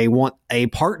they want a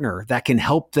partner that can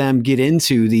help them get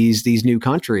into these new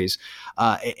countries.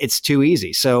 It's too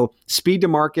easy. So speed to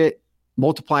market,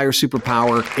 Multiplier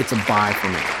superpower, it's a buy for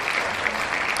me.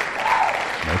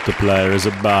 Multiplier is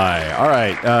a buy. All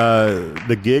right.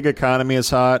 The gig economy is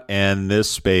hot, and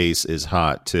this space is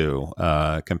hot too.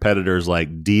 Competitors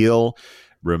like Deal,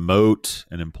 Remote,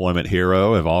 and Employment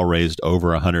Hero have all raised over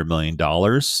 $100 million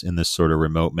in this sort of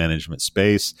remote management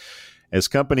space. As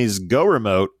companies go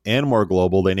remote and more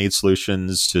global, they need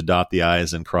solutions to dot the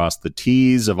I's and cross the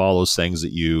T's of all those things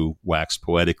that you wax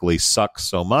poetically suck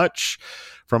so much.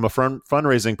 From a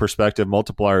fundraising perspective,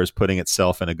 Multiplier is putting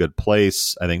itself in a good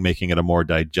place. I think making it a more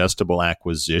digestible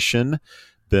acquisition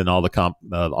than all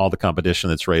the competition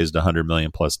that's raised $100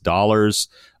 million plus dollars.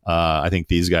 I think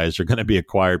these guys are going to be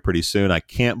acquired pretty soon. I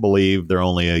can't believe they're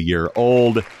only a year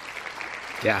old.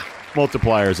 Yeah.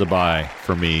 Multiplier is a buy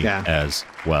for me as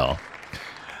well.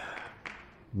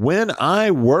 When I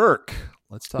Work.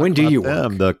 Let's talk when about do you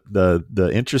them. work?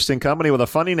 The interesting company with a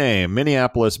funny name,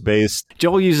 Minneapolis-based.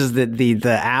 Joel uses the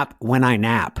app When I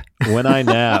Nap. When I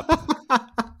Nap.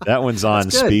 That one's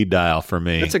on speed dial for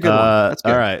me. That's a good one. That's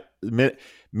good. All right.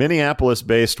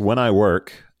 Minneapolis-based When I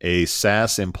Work, a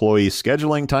SaaS employee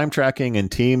scheduling, time tracking,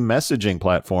 and team messaging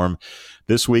platform,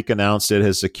 this week announced it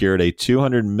has secured a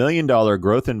 $200 million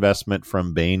growth investment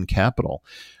from Bain Capital.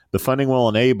 The funding will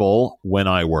enable When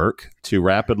I Work to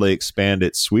rapidly expand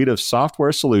its suite of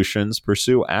software solutions,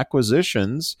 pursue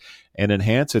acquisitions, and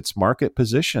enhance its market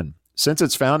position. Since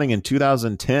its founding in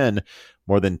 2010,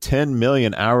 more than 10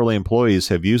 million hourly employees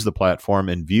have used the platform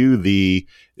and view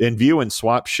and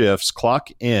swap shifts, clock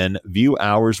in, view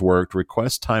hours worked,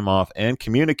 request time off, and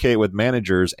communicate with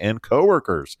managers and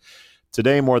coworkers.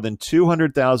 Today, more than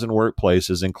 200,000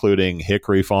 workplaces, including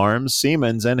Hickory Farms,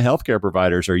 Siemens, and healthcare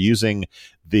providers, are using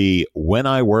the When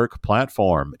I Work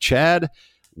platform. Chad,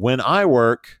 When I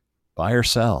Work, buy or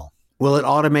sell? Will it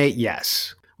automate?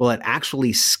 Yes. Will it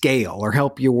actually scale or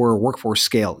help your workforce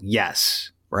scale?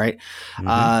 Yes. right?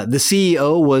 The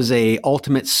CEO was at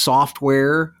Ultimate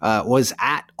Software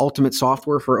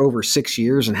for over 6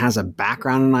 years and has a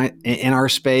background in our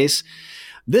space.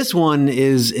 This one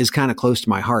is kind of close to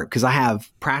my heart because I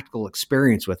have practical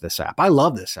experience with this app. I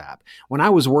love this app. When I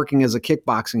was working as a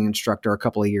kickboxing instructor a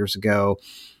couple of years ago,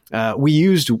 we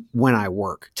used When I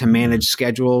Work to manage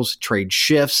schedules, trade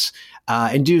shifts,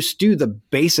 and just do the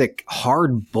basic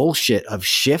hard bullshit of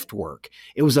shift work.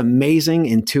 It was amazing,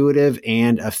 intuitive,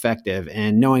 and effective.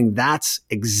 And knowing that's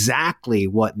exactly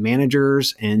what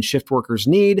managers and shift workers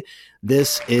need,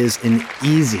 this is an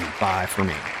easy buy for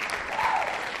me.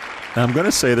 I'm going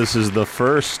to say this is the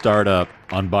first startup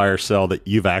on buy or sell that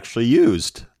you've actually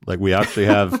used. Like we actually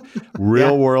have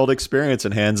real world experience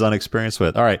and hands-on experience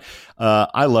with. All right.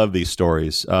 I love these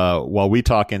stories. While we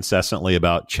talk incessantly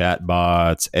about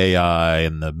chatbots, AI,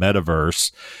 and the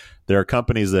metaverse, there are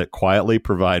companies that quietly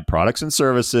provide products and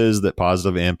services that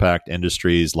positively impact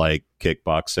industries like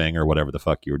kickboxing or whatever the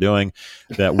fuck you were doing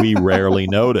that we rarely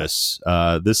notice.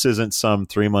 This isn't some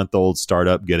 3-month-old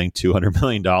startup getting $200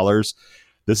 million.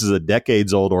 This is a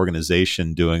decades-old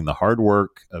organization doing the hard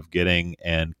work of getting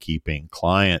and keeping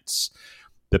clients.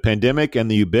 The pandemic and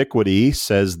the ubiquity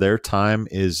says their time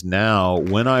is now.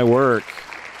 When I Work,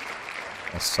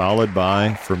 a solid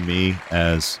buy for me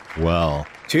as well.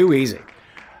 Too easy.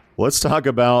 Let's talk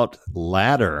about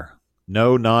Ladder.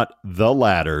 No, not The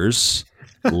Ladders.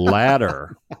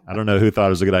 Ladder. I don't know who thought it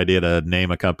was a good idea to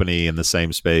name a company in the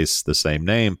same space, the same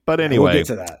name. But anyway, we'll get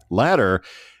to that. Ladder,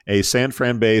 a San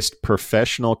Fran-based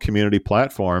professional community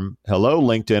platform, hello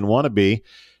LinkedIn wannabe,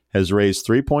 has raised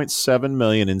 $3.7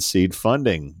 million in seed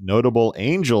funding. Notable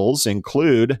angels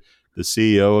include the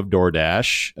CEO of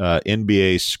DoorDash,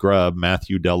 NBA scrub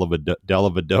Matthew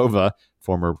Dellavedova,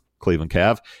 former Cleveland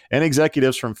Cav, and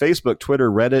executives from Facebook,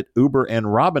 Twitter, Reddit, Uber, and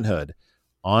Robinhood.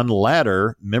 On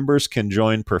Ladder, members can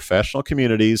join professional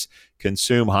communities,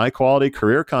 consume high-quality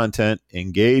career content,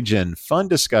 engage in fun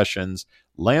discussions,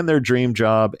 land their dream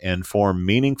job, and form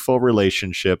meaningful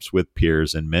relationships with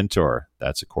peers and mentor.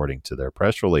 That's according to their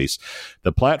press release.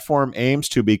 The platform aims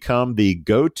to become the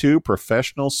go-to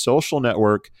professional social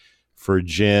network for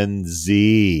Gen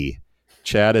Z.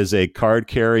 Chad is a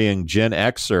card-carrying Gen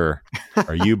Xer.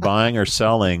 Are you buying or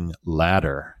selling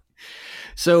Ladder?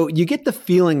 So you get the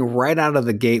feeling right out of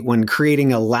the gate when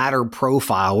creating a Ladder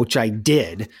profile, which I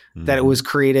did, that it was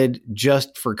created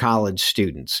just for college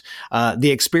students. The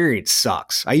experience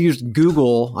sucks. I used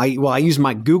Google. I used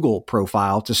my Google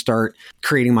profile to start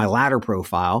creating my Ladder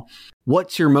profile.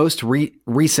 What's your most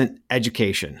recent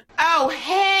education? Oh,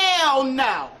 hell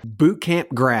no. Boot camp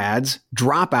grads,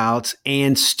 dropouts,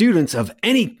 and students of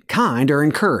any kind are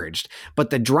encouraged,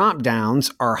 but the drop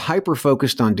downs are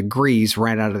hyper-focused on degrees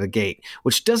right out of the gate,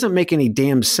 which doesn't make any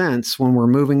damn sense when we're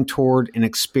moving toward an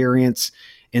experience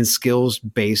and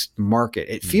skills-based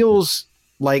market. It feels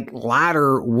like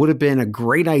Ladder would have been a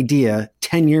great idea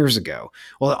 10 years ago.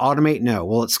 Will it automate? No.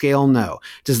 Will it scale? No.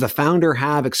 Does the founder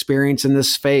have experience in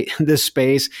this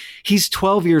space? He's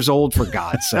 12 years old, for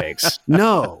God's sakes.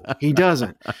 No, he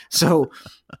doesn't. So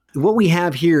what we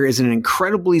have here is an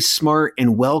incredibly smart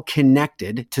and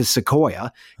well-connected to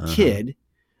Sequoia kid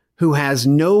who has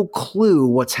no clue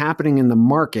what's happening in the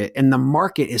market. And the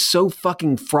market is so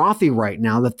fucking frothy right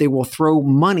now that they will throw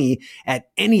money at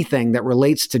anything that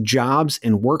relates to jobs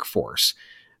and workforce.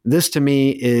 This to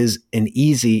me is an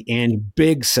easy and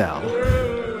big sell.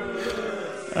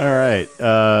 All right.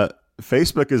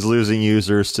 Facebook is losing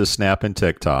users to Snap and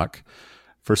TikTok.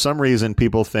 For some reason,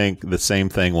 people think the same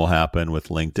thing will happen with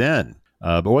LinkedIn.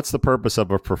 But what's the purpose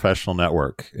of a professional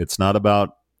network? It's not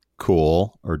about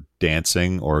cool or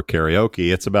dancing or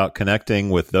karaoke. It's about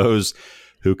connecting with those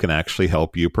who can actually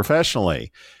help you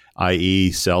professionally,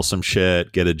 i.e. sell some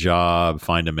shit, get a job,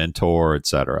 find a mentor,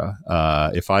 etc.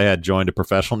 If I had joined a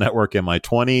professional network in my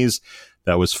 20s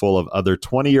that was full of other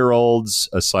 20-year-olds,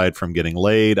 aside from getting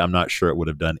laid, I'm not sure it would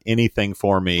have done anything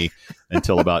for me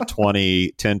until about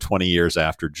 20 years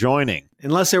after joining.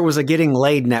 Unless there was a getting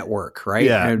laid network, right?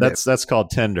 Yeah, that's called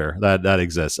Tinder. That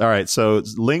exists. All right, so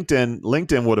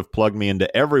LinkedIn would have plugged me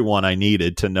into everyone I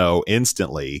needed to know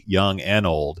instantly, young and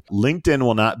old. LinkedIn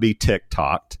will not be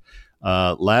TikToked.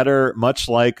 Ladder, much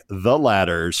like the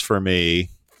Ladders for me,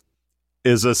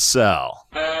 is a sell.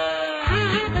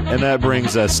 And that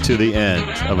brings us to the end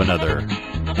of another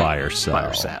buy or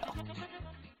sell.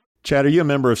 Chad, are you a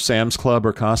member of Sam's Club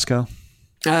or Costco?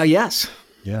 Yes.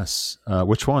 Yes.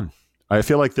 Which one? I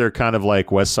feel like they're kind of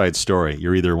like West Side Story.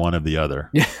 You're either one or the other.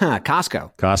 Yeah,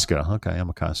 Costco. Costco. Okay, I'm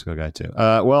a Costco guy too.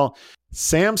 Well,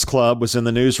 Sam's Club was in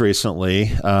the news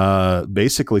recently,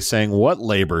 basically saying what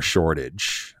labor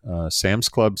shortage? Sam's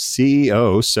Club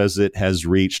CEO says it has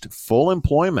reached full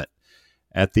employment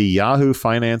at the Yahoo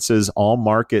Finance's All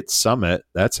Market Summit.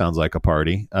 That sounds like a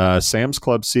party. Sam's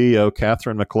Club CEO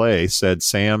Catherine McClay said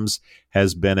Sam's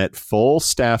has been at full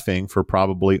staffing for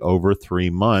probably over 3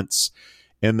 months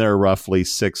in their roughly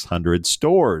 600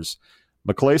 stores.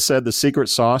 McClay said the secret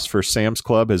sauce for Sam's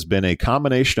Club has been a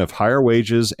combination of higher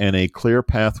wages and a clear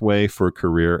pathway for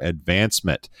career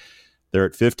advancement. They're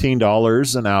at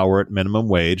 $15 an hour at minimum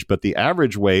wage, but the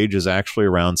average wage is actually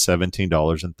around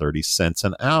 $17.30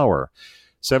 an hour.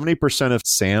 70% of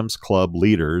Sam's Club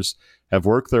leaders have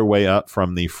worked their way up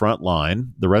from the front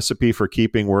line. The recipe for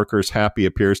keeping workers happy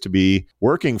appears to be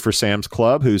working for Sam's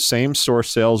Club, whose same-store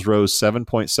sales rose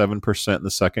 7.7% in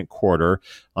the second quarter,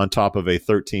 on top of a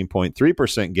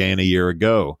 13.3% gain a year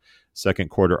ago. Second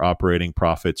quarter operating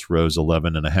profits rose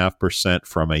 11.5%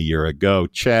 from a year ago.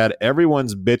 Chad,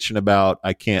 everyone's bitching about,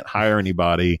 I can't hire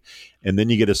anybody, and then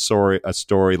you get a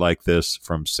story like this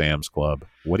from Sam's Club.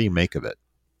 What do you make of it?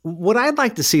 What I'd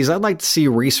like to see is I'd like to see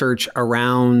research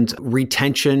around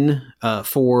retention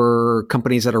for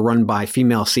companies that are run by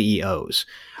female CEOs.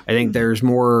 I think there's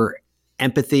more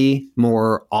empathy,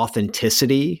 more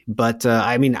authenticity, but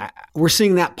we're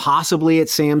seeing that possibly at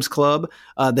Sam's Club.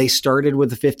 They started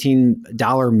with a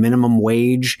 $15 minimum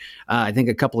wage. I think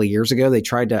a couple of years ago, they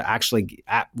tried to actually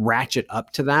ratchet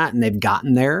up to that, and they've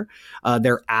gotten there.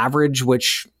 Their average,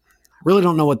 which really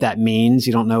don't know what that means.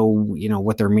 You don't know,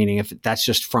 what they're meaning. If that's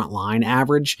just frontline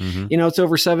average, it's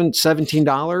over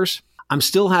 $17. I'm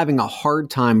still having a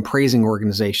hard time praising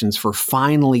organizations for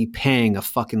finally paying a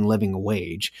fucking living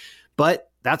wage, but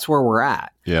that's where we're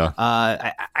at. Yeah.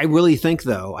 I really think,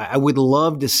 though, I would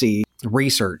love to see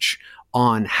research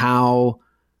on how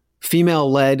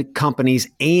female-led companies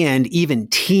and even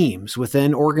teams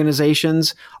within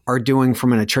organizations are doing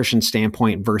from an attrition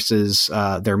standpoint versus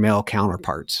their male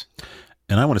counterparts.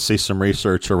 And I want to see some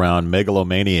research around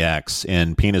megalomaniacs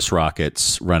in penis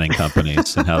rockets running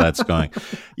companies and how that's going.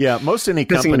 Yeah, most any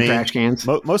company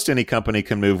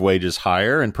can move wages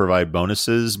higher and provide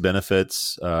bonuses,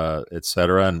 benefits, et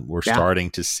cetera. And we're starting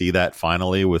to see that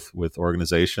finally with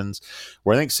organizations.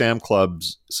 Where I think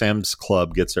Sam's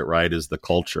Club gets it right is the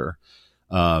culture.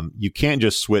 You can't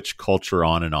just switch culture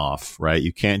on and off, right?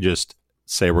 You can't just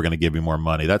say we're going to give you more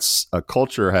money. That's a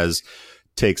culture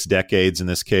takes decades in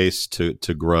this case to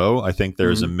grow. I think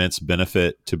there's immense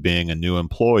benefit to being a new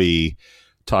employee,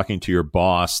 talking to your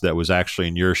boss that was actually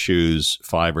in your shoes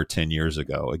 5 or 10 years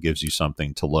ago. It gives you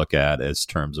something to look at as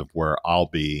terms of where I'll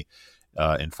be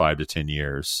in 5 to 10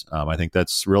 years. I think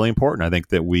that's really important. I think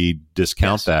that we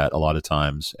discount that a lot of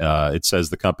times. It says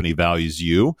the company values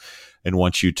you and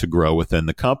wants you to grow within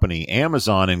the company.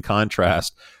 Amazon, in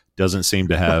contrast, doesn't seem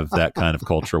to have that kind of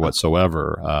culture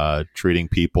whatsoever. Treating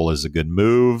people is a good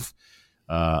move,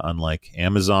 unlike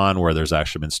Amazon, where there's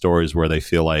actually been stories where they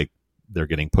feel like they're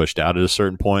getting pushed out at a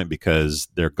certain point because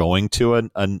they're going to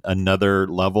another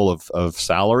level of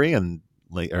salary, and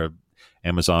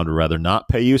Amazon would rather not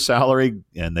pay you salary,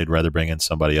 and they'd rather bring in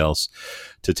somebody else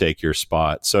to take your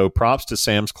spot. So props to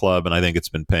Sam's Club, and I think it's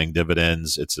been paying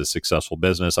dividends. It's a successful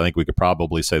business. I think we could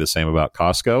probably say the same about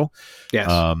Costco. Yes.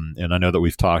 And I know that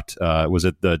we've talked, was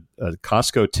it the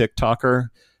Costco TikToker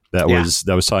that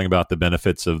was talking about the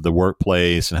benefits of the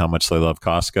workplace and how much they love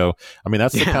Costco? I mean,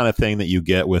 that's the kind of thing that you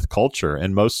get with culture.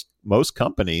 And most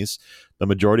companies, the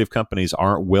majority of companies,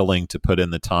 aren't willing to put in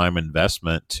the time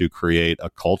investment to create a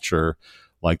culture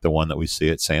like the one that we see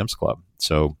at Sam's Club.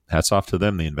 So hats off to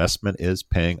them. The investment is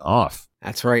paying off.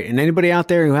 That's right. And anybody out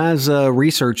there who has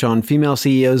research on female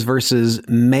CEOs versus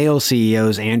male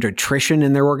CEOs and attrition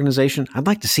in their organization, I'd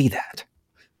like to see that.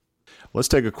 Let's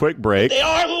take a quick break. They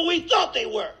are who we thought they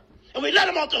were, and we let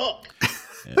them off the hook.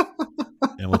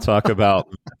 And we'll talk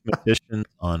about mathematicians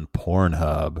on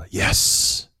Pornhub.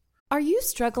 Yes. Are you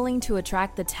struggling to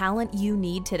attract the talent you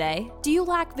need today? Do you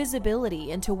lack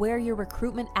visibility into where your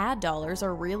recruitment ad dollars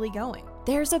are really going?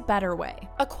 There's a better way.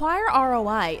 Acquire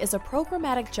ROI is a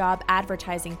programmatic job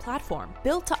advertising platform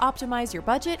built to optimize your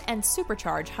budget and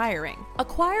supercharge hiring.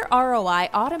 Acquire ROI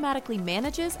automatically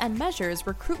manages and measures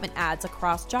recruitment ads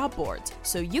across job boards,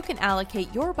 so you can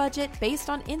allocate your budget based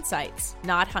on insights,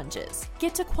 not hunches.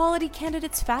 Get to quality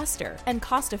candidates faster and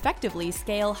cost-effectively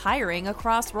scale hiring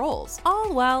across roles,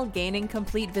 all while gaining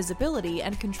complete visibility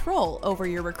and control over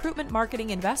your recruitment marketing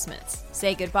investments.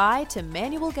 Say goodbye to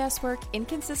manual guesswork,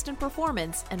 inconsistent performance,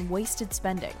 performance and wasted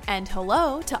spending. And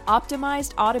hello to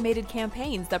optimized automated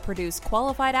campaigns that produce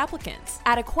qualified applicants.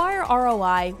 At Acquire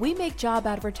ROI, we make job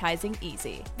advertising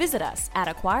easy. Visit us at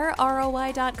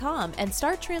acquireroi.com and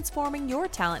start transforming your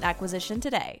talent acquisition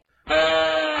today. All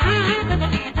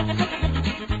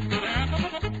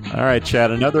right,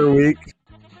 Chad, another week,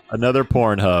 another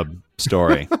Pornhub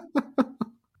story.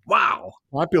 Wow.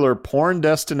 Popular porn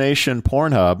destination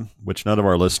Pornhub, which none of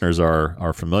our listeners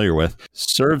are familiar with,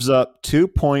 serves up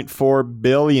 2.4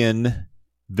 billion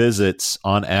visits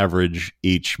on average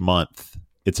each month.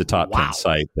 It's a top 10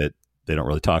 site that they don't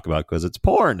really talk about because it's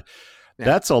porn. Yeah.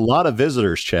 That's a lot of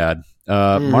visitors, Chad.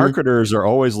 Marketers are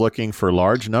always looking for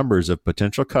large numbers of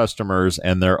potential customers,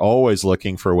 and they're always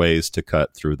looking for ways to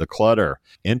cut through the clutter.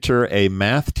 Enter a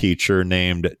math teacher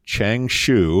named Chang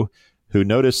Shu, who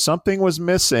noticed something was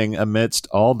missing amidst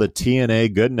all the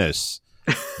TNA goodness.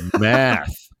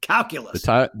 Math. Calculus.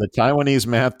 The Taiwanese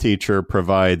math teacher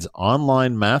provides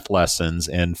online math lessons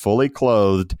in fully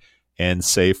clothed and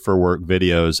safe for work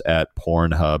videos at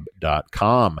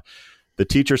Pornhub.com. The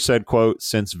teacher said, quote,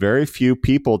 "Since very few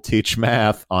people teach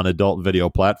math on adult video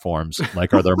platforms,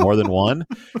 like are there more than one?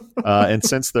 And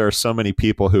since there are so many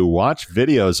people who watch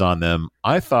videos on them,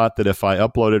 I thought that if I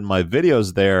uploaded my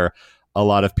videos there, a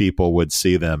lot of people would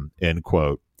see them," end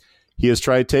quote. He has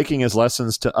tried taking his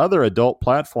lessons to other adult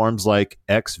platforms like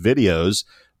Xvideos,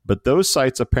 but those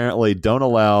sites apparently don't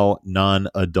allow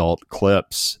non-adult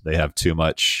clips. They have too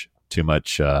much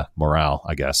morale,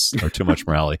 I guess, or too much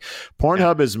morality.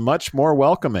 Pornhub is much more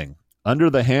welcoming. Under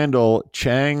the handle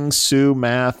Chang Su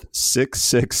Math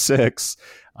 666,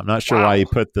 I'm not sure why he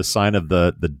put the sign of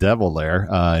the devil there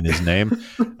in his name.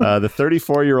 The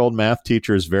 34-year-old math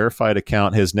teacher's verified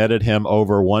account has netted him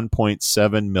over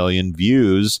 1.7 million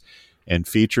views and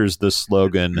features the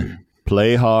slogan,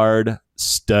 "Play hard,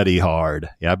 study hard."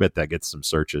 Yeah, I bet that gets some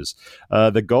searches.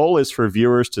 The goal is for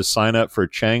viewers to sign up for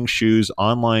Chang Shu's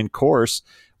online course,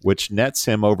 which nets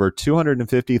him over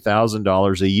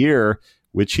 $250,000 a year,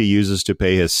 which he uses to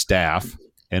pay his staff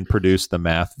and produce the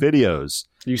math videos.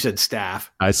 You said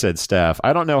staff. I said staff.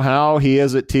 I don't know how he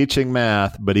is at teaching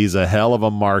math, but he's a hell of a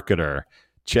marketer.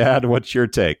 Chad, what's your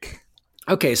take?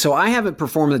 Okay, so I haven't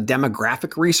performed the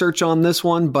demographic research on this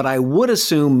one, but I would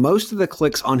assume most of the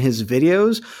clicks on his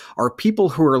videos are people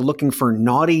who are looking for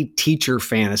naughty teacher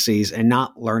fantasies and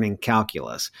not learning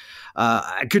calculus.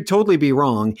 I could totally be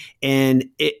wrong, and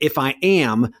if I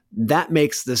am, that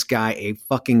makes this guy a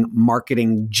fucking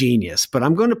marketing genius. But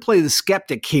I'm going to play the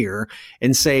skeptic here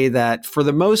and say that for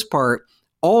the most part,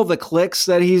 all the clicks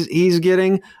that he's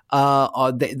getting,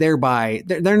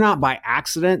 they're not by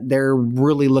accident. They're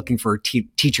really looking for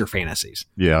teacher fantasies.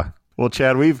 Yeah. Well,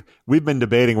 Chad, we've been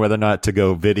debating whether or not to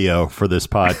go video for this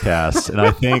podcast, and I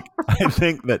think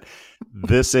that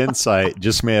this insight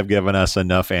just may have given us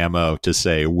enough ammo to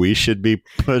say we should be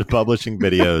publishing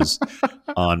videos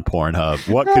on Pornhub.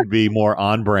 What could be more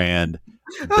on brand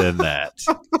than that?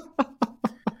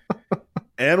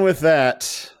 And with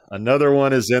that, another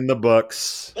one is in the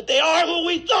books. But they are who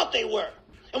we thought they were,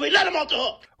 and we let them off the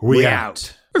hook. We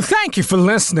out. Thank you for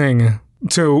listening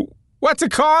to, what's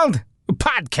it called? A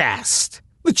podcast.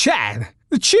 The Chad.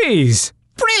 The Cheese.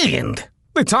 Brilliant.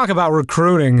 They talk about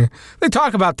recruiting. They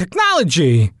talk about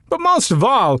technology. But most of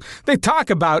all, they talk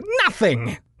about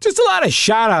nothing. Just a lot of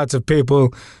shout-outs of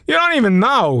people you don't even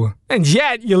know. And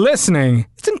yet you're listening.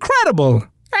 It's incredible.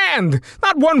 And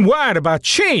not one word about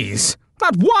cheese.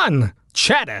 Not one.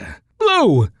 Cheddar.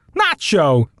 Blue.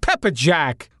 Nacho. Pepper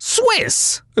Jack.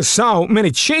 Swiss. So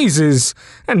many cheeses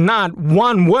and not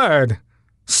one word.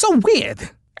 So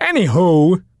weird.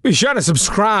 Anywho, be sure to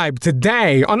subscribe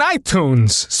today on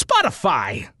iTunes,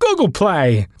 Spotify, Google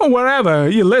Play, or wherever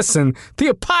you listen to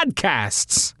your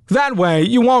podcasts. That way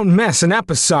you won't miss an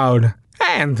episode.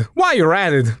 And while you're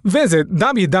at it, visit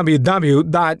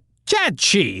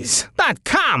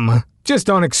www.chadcheese.com. Just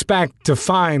don't expect to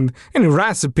find any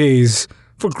recipes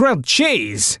for grilled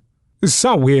cheese. It's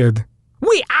so weird.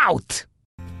 We out!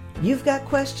 You've got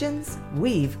questions,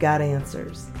 we've got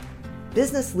answers.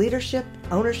 Business leadership,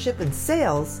 ownership, and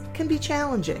sales can be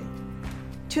challenging.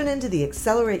 Tune into the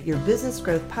Accelerate Your Business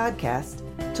Growth podcast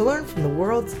to learn from the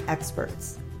world's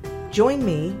experts. Join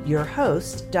me, your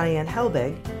host, Diane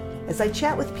Helbig, as I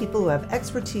chat with people who have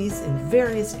expertise in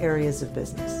various areas of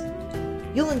business.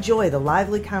 You'll enjoy the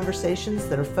lively conversations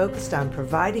that are focused on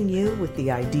providing you with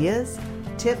the ideas,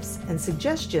 tips, and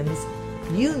suggestions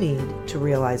you need to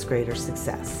realize greater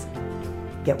success.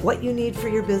 Get what you need for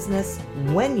your business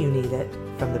when you need it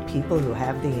from the people who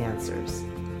have the answers.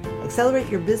 Accelerate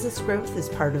Your Business Growth is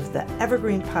part of the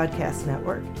Evergreen Podcast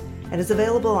Network and is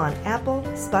available on Apple,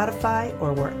 Spotify,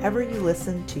 or wherever you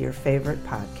listen to your favorite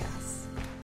podcasts.